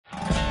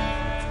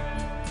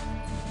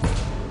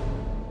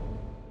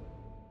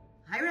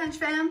Ranch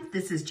fam,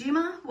 this is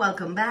Jima.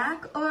 Welcome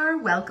back, or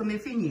welcome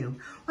if you're new.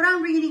 What I'm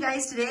bringing you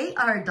guys today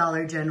are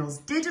Dollar General's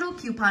digital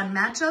coupon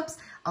matchups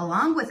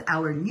along with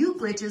our new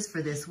glitches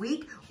for this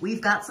week. We've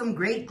got some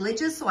great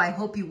glitches, so I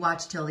hope you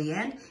watch till the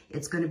end.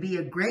 It's going to be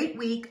a great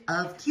week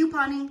of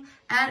couponing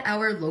at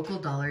our local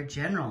Dollar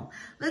General.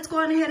 Let's go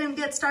on ahead and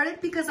get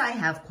started because I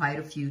have quite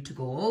a few to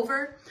go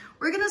over.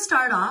 We're going to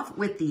start off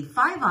with the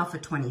 5 off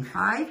of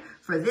 25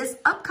 for this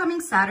upcoming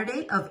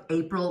Saturday of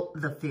April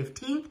the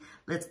 15th.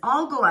 Let's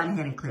all go on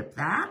ahead and clip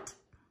that.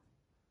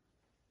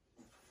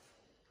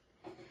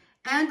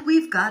 And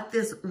we've got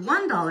this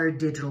 $1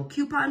 digital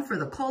coupon for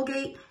the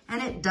Colgate,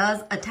 and it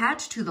does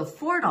attach to the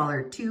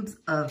 $4 tubes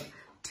of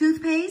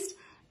toothpaste.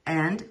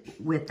 And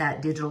with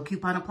that digital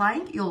coupon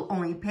applying, you'll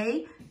only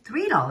pay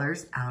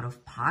 $3 out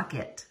of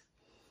pocket.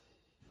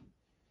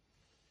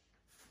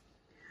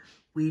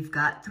 We've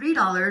got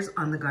 $3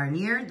 on the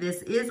Garnier.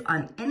 This is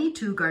on any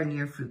 2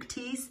 Garnier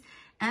Fructis.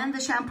 And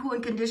the shampoo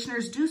and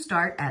conditioners do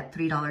start at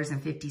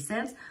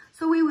 $3.50.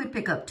 So we would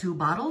pick up 2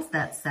 bottles,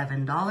 that's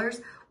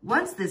 $7.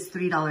 Once this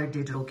 $3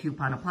 digital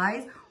coupon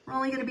applies, we're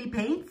only going to be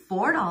paying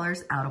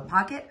 $4 out of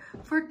pocket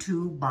for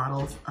 2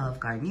 bottles of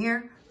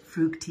Garnier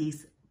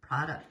Fructis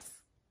products.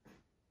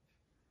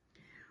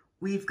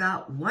 We've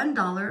got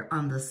 $1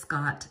 on the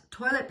Scott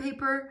toilet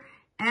paper,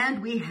 and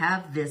we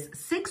have this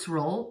 6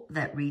 roll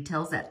that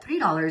retails at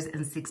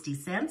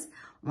 $3.60.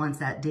 Once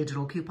that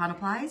digital coupon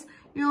applies,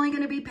 you're only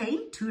going to be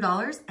paying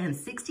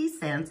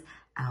 $2.60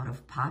 out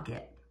of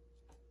pocket.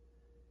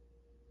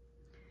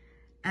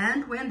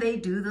 And when they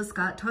do the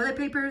Scott toilet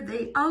paper,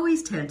 they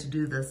always tend to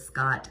do the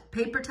Scott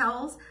paper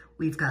towels.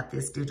 We've got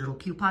this digital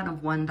coupon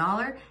of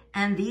 $1,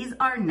 and these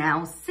are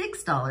now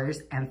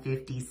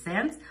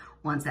 $6.50.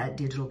 Once that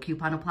digital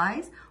coupon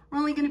applies, we're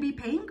only going to be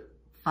paying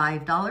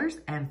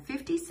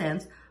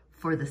 $5.50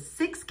 for the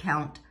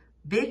 6-count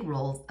big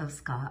rolls of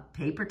Scott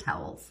paper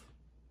towels.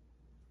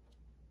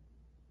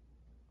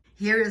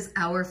 Here is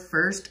our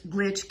first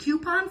glitch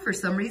coupon. For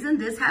some reason,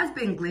 this has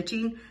been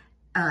glitching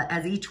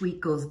as each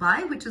week goes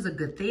by, which is a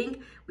good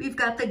thing. We've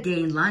got the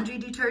Gain laundry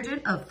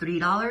detergent of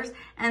 $3,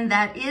 and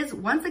that is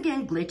once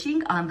again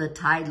glitching on the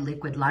Tide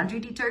liquid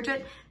laundry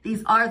detergent.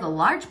 These are the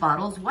large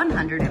bottles,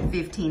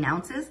 115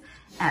 ounces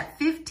at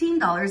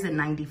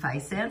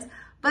 $15.95.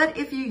 But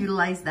if you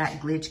utilize that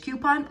glitch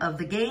coupon of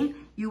the Gain,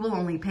 you will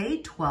only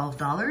pay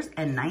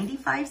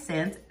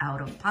 $12.95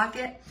 out of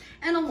pocket.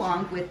 And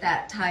along with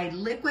that Tide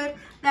liquid,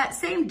 that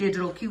same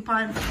digital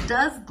coupon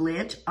does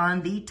glitch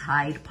on the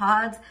Tide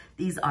pods.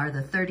 These are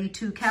the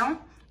 32 count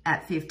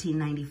at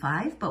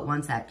 $15.95, but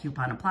once that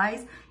coupon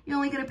applies, you're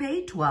only going to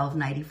pay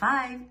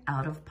 $12.95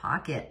 out of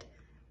pocket.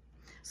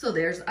 So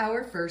there's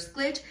our first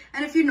glitch.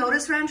 And if you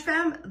notice, Ranch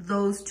fam,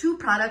 those 2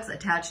 products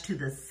attached to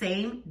the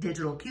same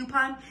digital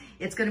coupon.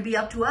 It's going to be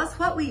up to us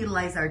what we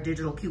utilize our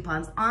digital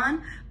coupons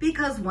on,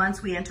 because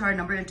once we enter our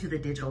number into the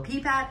digital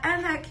keypad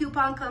and that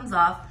coupon comes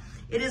off,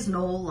 it is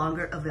no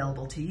longer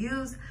available to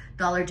use.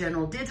 Dollar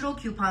General digital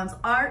coupons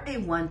are a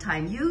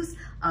one-time use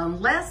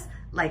unless,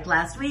 like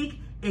last week,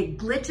 it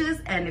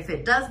glitches, and if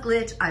it does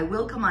glitch, I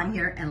will come on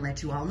here and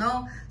let you all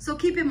know. So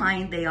keep in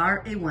mind, they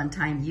are a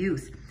one-time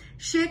use.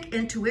 Chic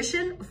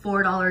Intuition,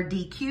 $4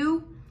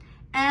 DQ,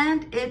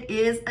 and it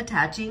is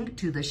attaching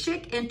to the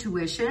Chic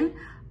Intuition,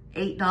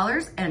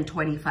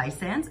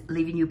 $8.25,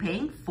 leaving you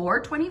paying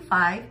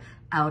 $4.25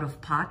 out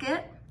of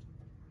pocket.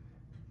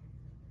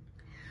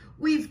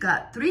 We've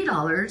got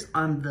 $3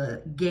 on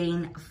the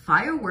Gain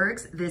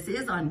Fireworks. This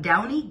is on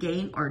Downy,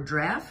 Gain, or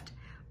Draft,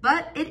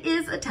 but it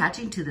is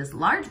attaching to this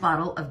large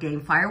bottle of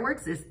Gain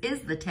Fireworks. This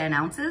is the 10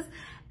 ounces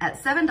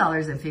at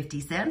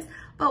 $7.50.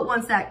 But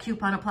once that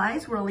coupon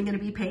applies, we're only going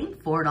to be paying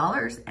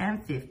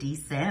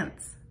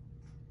 $4.50.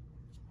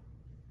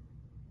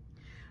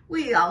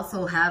 We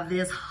also have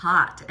this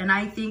hot, and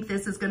I think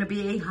this is going to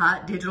be a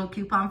hot digital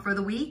coupon for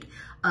the week,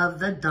 of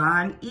the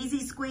Dawn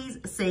Easy Squeeze,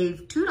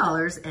 save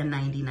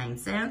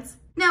 $2.99.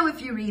 Now,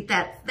 if you read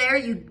that there,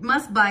 you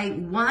must buy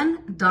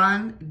 1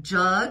 Dawn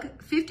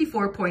jug,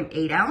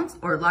 54.8 ounce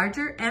or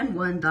larger, and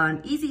 1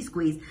 Dawn Easy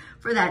Squeeze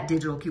for that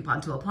digital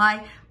coupon to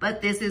apply.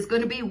 But this is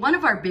going to be one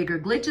of our bigger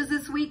glitches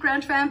this week,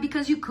 Ranch fam,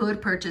 because you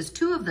could purchase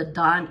 2 of the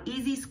Dawn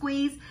Easy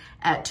Squeeze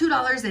at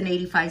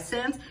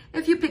 $2.85.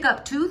 If you pick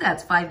up 2,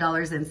 that's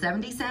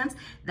 $5.70.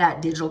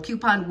 That digital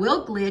coupon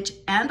will glitch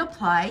and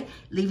apply,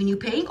 leaving you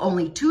paying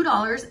only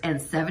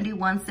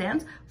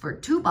 $2.71 for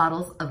 2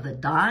 bottles of the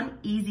Dawn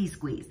Easy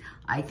Squeeze.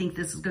 I think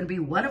this is going to be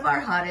one of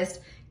our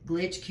hottest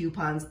glitch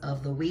coupons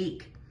of the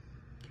week.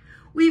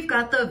 We've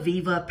got the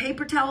Viva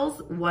paper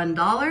towels,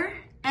 $1,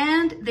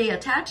 and they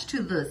attach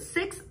to the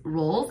 6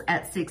 rolls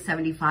at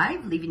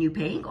 $6.75, leaving you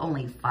paying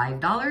only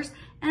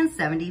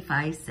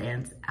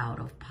 $5.75 out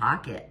of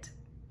pocket.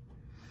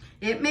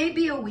 It may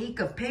be a week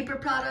of paper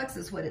products,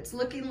 is what it's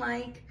looking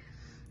like.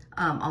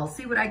 I'll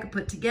see what I could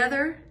put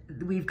together.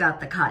 We've got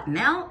the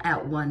Cottonelle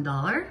at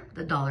 $1,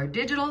 the Dollar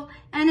Digital,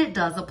 and it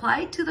does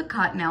apply to the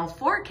Cottonelle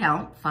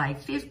 4-count,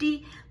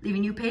 $5.50,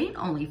 leaving you paying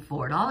only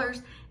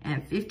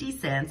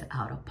 $4.50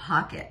 out of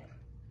pocket.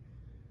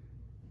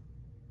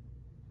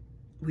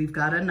 We've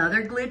got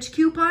another glitch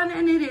coupon,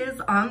 and it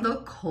is on the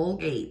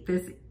Colgate.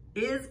 This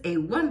is a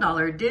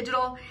 $1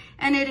 digital,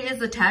 and it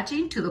is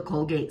attaching to the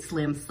Colgate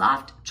Slim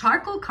Soft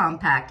Charcoal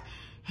Compact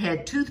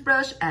Head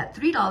Toothbrush at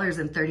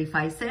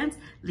 $3.35,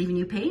 leaving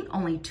you paying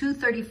only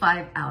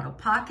 $2.35 out of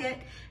pocket.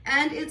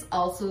 And it's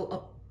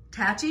also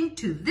attaching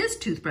to this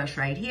toothbrush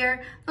right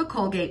here, the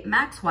Colgate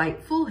Max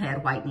White Full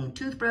Head Whitening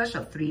Toothbrush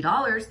of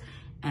 $3,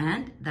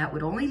 and that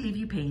would only leave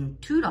you paying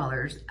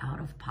 $2 out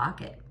of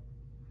pocket.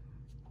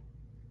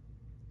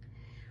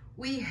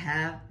 We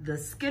have the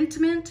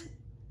Skintment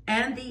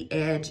and the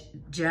Edge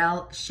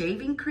Gel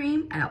Shaving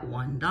Cream at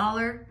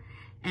 $1.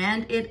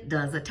 And it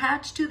does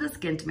attach to the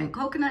Skintment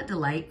Coconut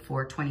Delight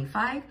for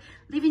 $25,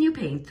 leaving you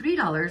paying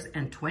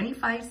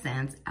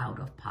 $3.25 out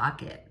of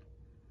pocket.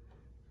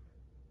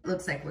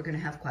 Looks like we're gonna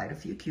have quite a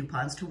few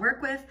coupons to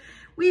work with.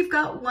 We've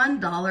got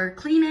 $1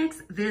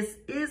 Kleenex. This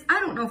is, I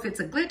don't know if it's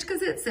a glitch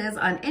because it says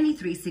on any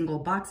 3 single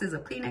boxes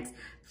of Kleenex,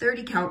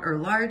 30 count or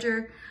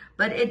larger,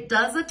 but it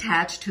does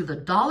attach to the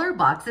dollar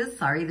boxes.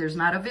 Sorry, there's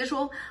not a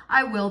visual.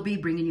 I will be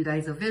bringing you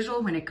guys a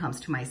visual when it comes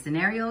to my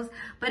scenarios,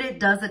 but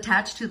it does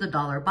attach to the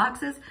dollar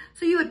boxes.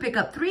 So you would pick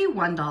up 3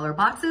 $1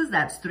 boxes.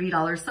 That's $3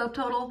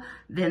 subtotal.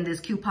 Then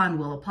this coupon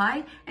will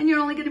apply, and you're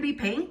only gonna be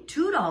paying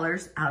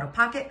 $2 out of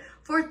pocket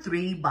for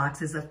 3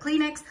 boxes of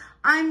Kleenex.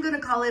 I'm gonna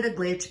call it a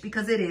glitch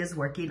because it is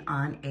working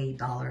on a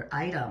dollar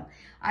item.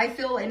 I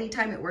feel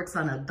anytime it works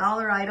on a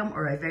dollar item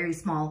or a very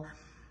small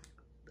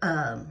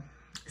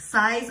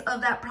size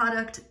of that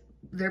product,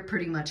 they're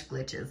pretty much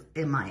glitches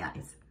in my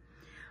eyes.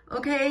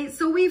 Okay,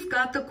 so we've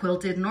got the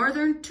Quilted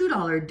Northern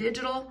 $2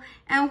 digital,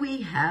 and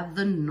we have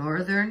the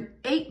Northern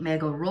 8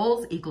 mega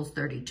rolls equals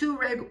 32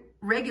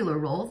 regular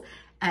rolls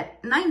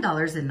at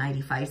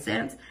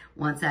 $9.95.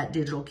 Once that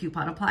digital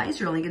coupon applies,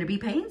 you're only gonna be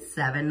paying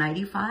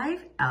 $7.95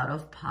 out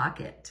of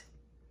pocket.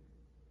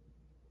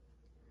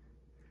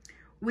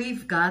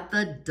 We've got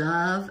the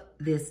Dove.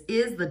 This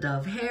is the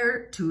Dove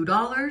hair,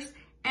 $2,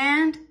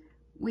 and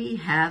we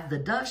have the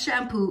Dove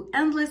shampoo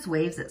Endless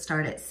Waves that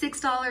start at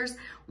 $6.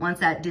 Once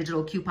that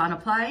digital coupon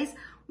applies,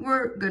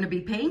 we're gonna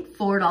be paying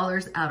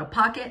 $4 out of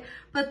pocket.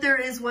 But there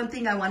is one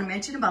thing I wanna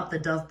mention about the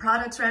Dove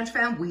products, Ranch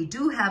Fam. We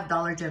do have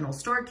Dollar General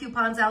store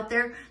coupons out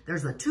there.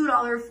 There's a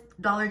 $2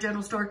 Dollar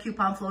General store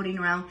coupon floating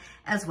around,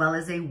 as well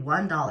as a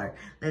 $1.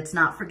 Let's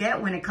not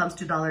forget, when it comes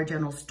to Dollar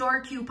General store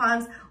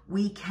coupons,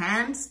 we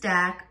can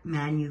stack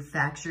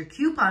manufacturer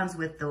coupons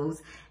with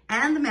those,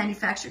 and the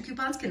manufacturer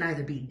coupons can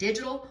either be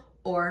digital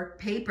or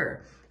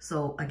paper.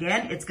 So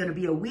again, it's gonna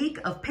be a week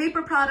of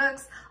paper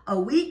products, a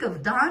week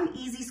of Dawn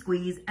Easy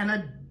Squeeze, and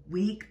a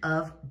week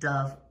of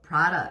Dove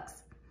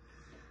products.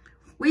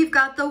 We've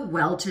got the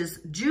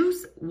Welch's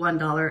Juice,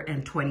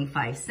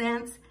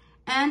 $1.25,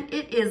 and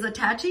it is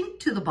attaching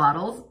to the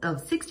bottles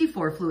of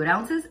 64 fluid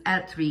ounces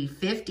at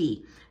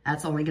 $3.50.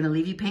 That's only gonna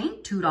leave you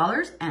paying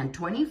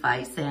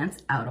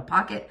 $2.25 out of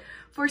pocket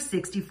for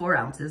 64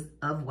 ounces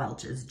of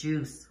Welch's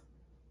Juice.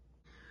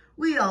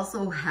 We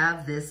also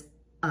have this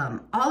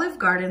Olive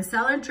Garden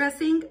salad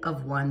dressing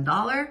of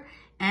 $1,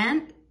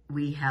 and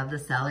we have the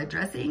salad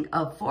dressing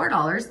of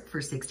 $4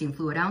 for 16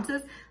 fluid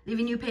ounces,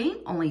 leaving you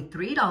paying only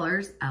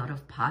 $3 out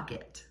of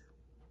pocket.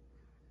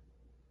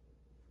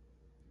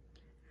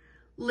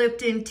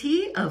 Lipton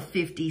tea of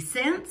 50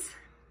 cents,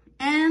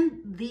 and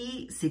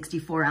the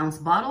 64 ounce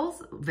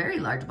bottles, very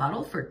large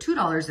bottle, for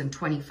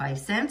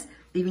 $2.25,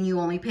 leaving you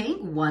only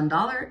paying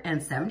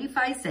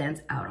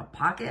 $1.75 out of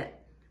pocket.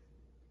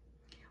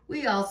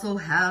 We also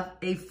have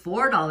a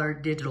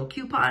 $4 digital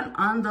coupon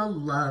on the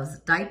Love's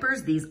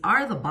diapers. These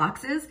are the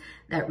boxes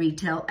that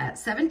retail at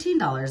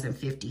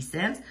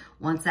 $17.50.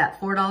 Once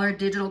that $4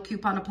 digital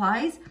coupon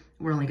applies,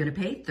 we're only gonna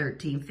pay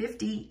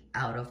 $13.50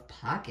 out of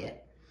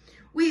pocket.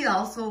 We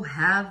also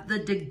have the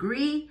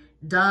Degree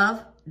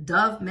Dove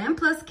Men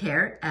Plus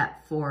Care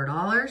at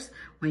 $4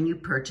 when you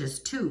purchase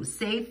 2.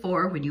 Save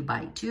 4 when you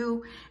buy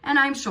 2. And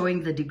I'm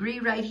showing the Degree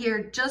right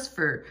here just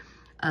for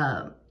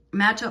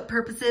matchup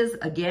purposes.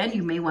 Again,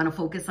 you may want to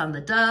focus on the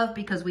Dove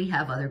because we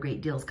have other great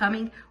deals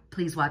coming.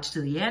 Please watch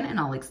to the end and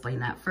I'll explain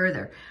that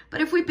further.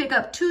 But if we pick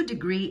up 2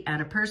 Degree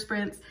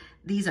antiperspirants,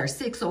 these are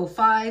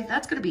 $6.05.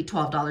 That's going to be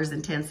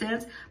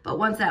 $12.10. But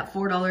once that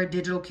 $4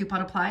 digital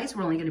coupon applies,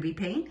 we're only going to be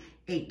paying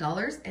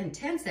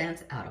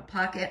 $8.10 out of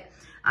pocket.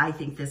 I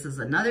think this is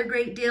another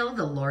great deal.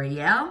 The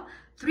L'Oreal,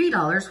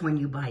 $3 when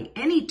you buy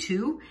any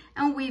 2.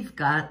 And we've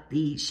got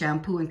the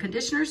shampoo and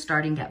conditioner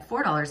starting at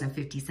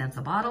 $4.50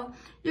 a bottle.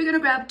 You're gonna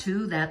grab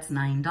 2, that's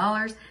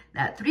 $9.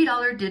 That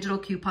 $3 digital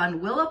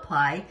coupon will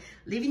apply,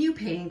 leaving you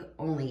paying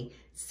only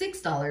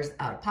 $6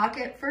 out of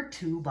pocket for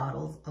 2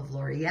 bottles of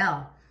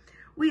L'Oreal.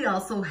 We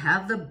also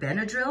have the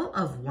Benadryl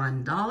of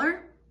 $1.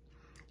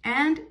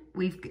 And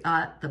we've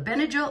got the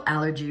Benadryl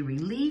Allergy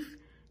Relief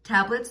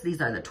tablets.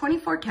 These are the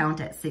 24 count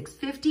at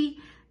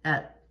 $6.50.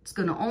 It's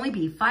gonna only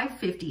be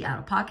 $5.50 out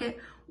of pocket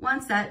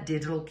once that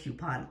digital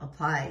coupon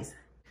applies.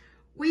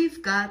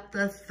 We've got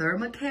the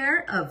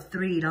Thermacare of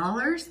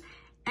 $3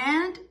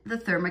 and the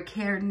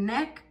Thermacare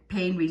Neck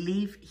Pain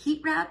Relief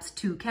Heat Wraps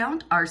 2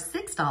 count are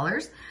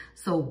 $6.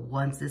 So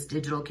once this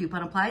digital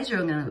coupon applies,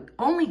 you're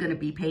only going to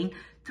be paying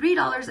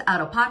 $3 out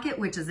of pocket,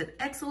 which is an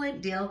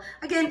excellent deal.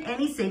 Again,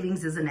 any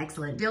savings is an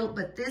excellent deal,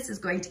 but this is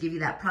going to give you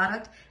that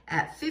product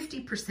at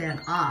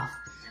 50% off.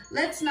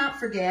 Let's not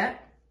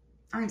forget,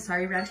 I'm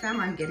sorry, Ranch Fam,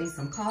 I'm getting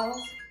some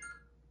calls.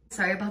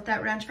 Sorry about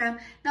that, Ranch Fam.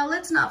 Now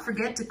let's not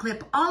forget to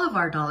clip all of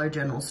our Dollar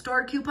General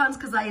store coupons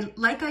because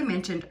like I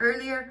mentioned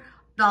earlier,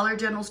 Dollar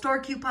General store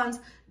coupons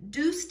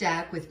do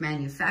stack with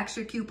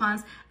manufacturer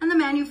coupons, and the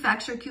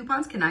manufacturer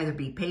coupons can either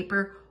be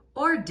paper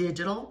or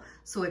digital,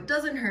 so it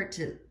doesn't hurt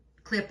to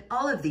clip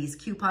all of these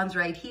coupons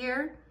right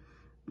here.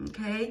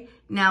 Okay,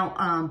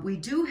 now we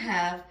do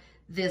have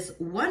this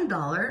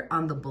 $1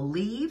 on the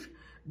Believe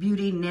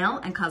Beauty Nail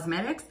and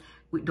Cosmetics.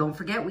 Don't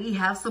forget, we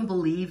have some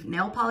Believe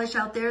nail polish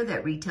out there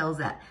that retails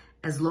at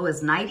as low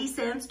as 90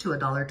 cents to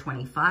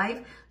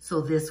 $1.25.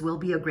 So this will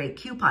be a great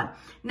coupon.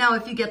 Now,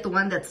 if you get the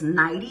one that's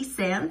 90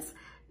 cents,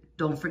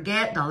 don't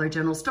forget, Dollar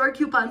General store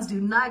coupons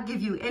do not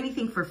give you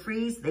anything for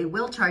free. They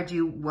will charge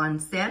you 1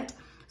 cent.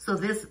 So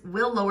this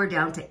will lower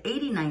down to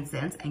 89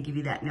 cents and give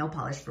you that nail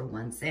polish for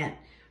 1 cent.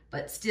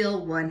 But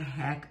still one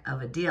heck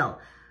of a deal.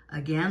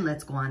 Again,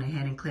 let's go on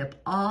ahead and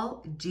clip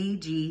all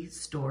GG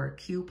store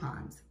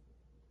coupons.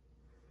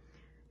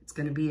 It's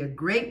going to be a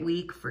great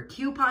week for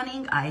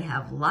couponing. I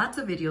have lots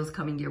of videos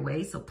coming your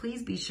way, so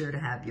please be sure to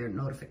have your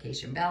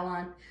notification bell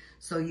on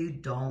so you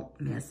don't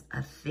miss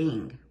a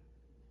thing.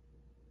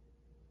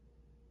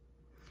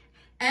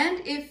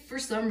 And if for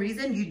some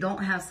reason you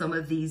don't have some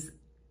of these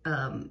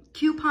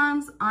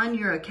coupons on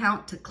your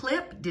account to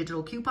clip,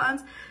 digital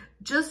coupons,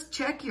 just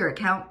check your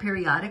account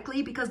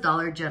periodically because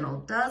Dollar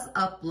General does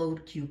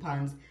upload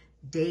coupons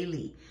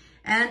daily.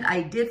 And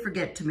I did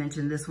forget to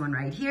mention this one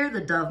right here, the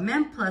Dove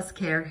Men Plus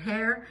Care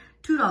Hair,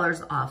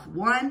 $2 off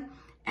 1.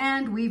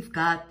 And we've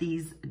got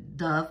these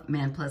Dove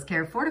Men Plus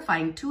Care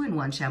Fortifying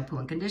 2-in-1 shampoo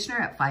and conditioner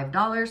at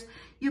 $5.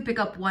 You pick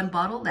up 1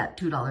 bottle, that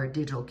 $2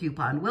 digital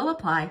coupon will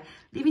apply,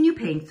 leaving you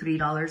paying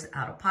 $3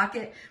 out of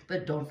pocket.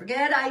 But don't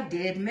forget, I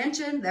did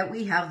mention that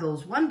we have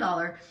those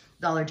 $1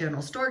 Dollar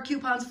General store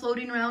coupons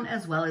floating around,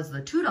 as well as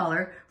the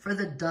 $2 for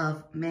the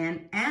Dove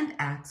Men and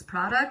Axe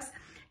products.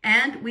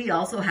 And we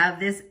also have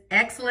this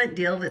excellent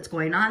deal that's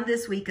going on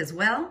this week as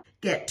well.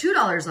 Get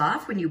 $2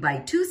 off when you buy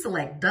 2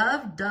 select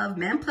Dove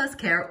Men Plus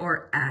Care,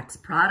 or Axe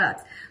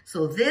products.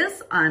 So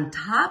this on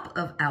top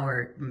of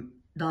our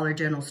Dollar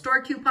General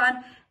store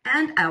coupon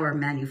and our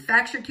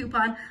manufacturer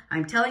coupon.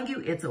 I'm telling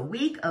you, it's a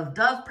week of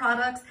Dove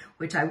products,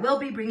 which I will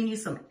be bringing you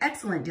some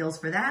excellent deals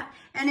for that.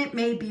 And it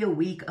may be a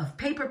week of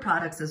paper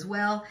products as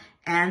well.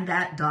 And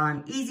that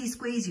Dawn Easy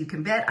Squeeze, you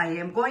can bet I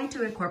am going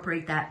to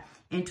incorporate that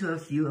into a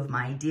few of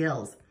my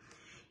deals.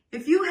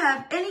 If you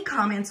have any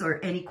comments or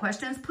any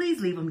questions, please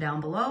leave them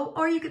down below,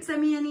 or you could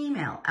send me an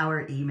email.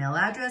 Our email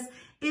address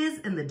is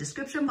in the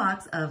description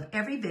box of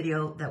every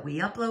video that we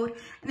upload.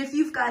 And if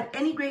you've got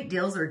any great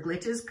deals or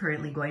glitches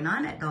currently going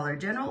on at Dollar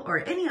General or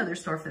any other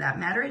store for that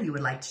matter, and you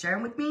would like to share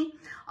them with me,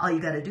 all you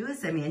got to do is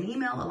send me an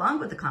email along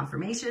with the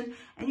confirmation,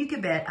 and you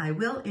can bet I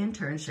will in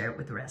turn share it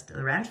with the rest of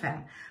the Ranch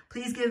Fam.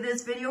 Please give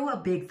this video a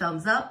big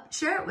thumbs up,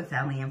 share it with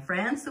family and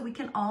friends so we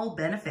can all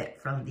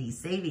benefit from these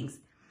savings.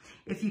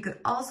 If you could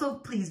also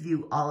please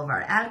view all of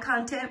our ad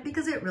content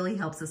because it really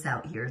helps us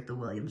out here at the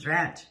Williams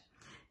Ranch.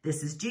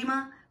 This is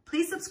Jima.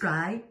 Please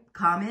subscribe,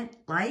 comment,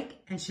 like,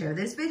 and share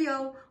this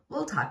video.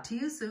 We'll talk to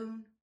you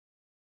soon.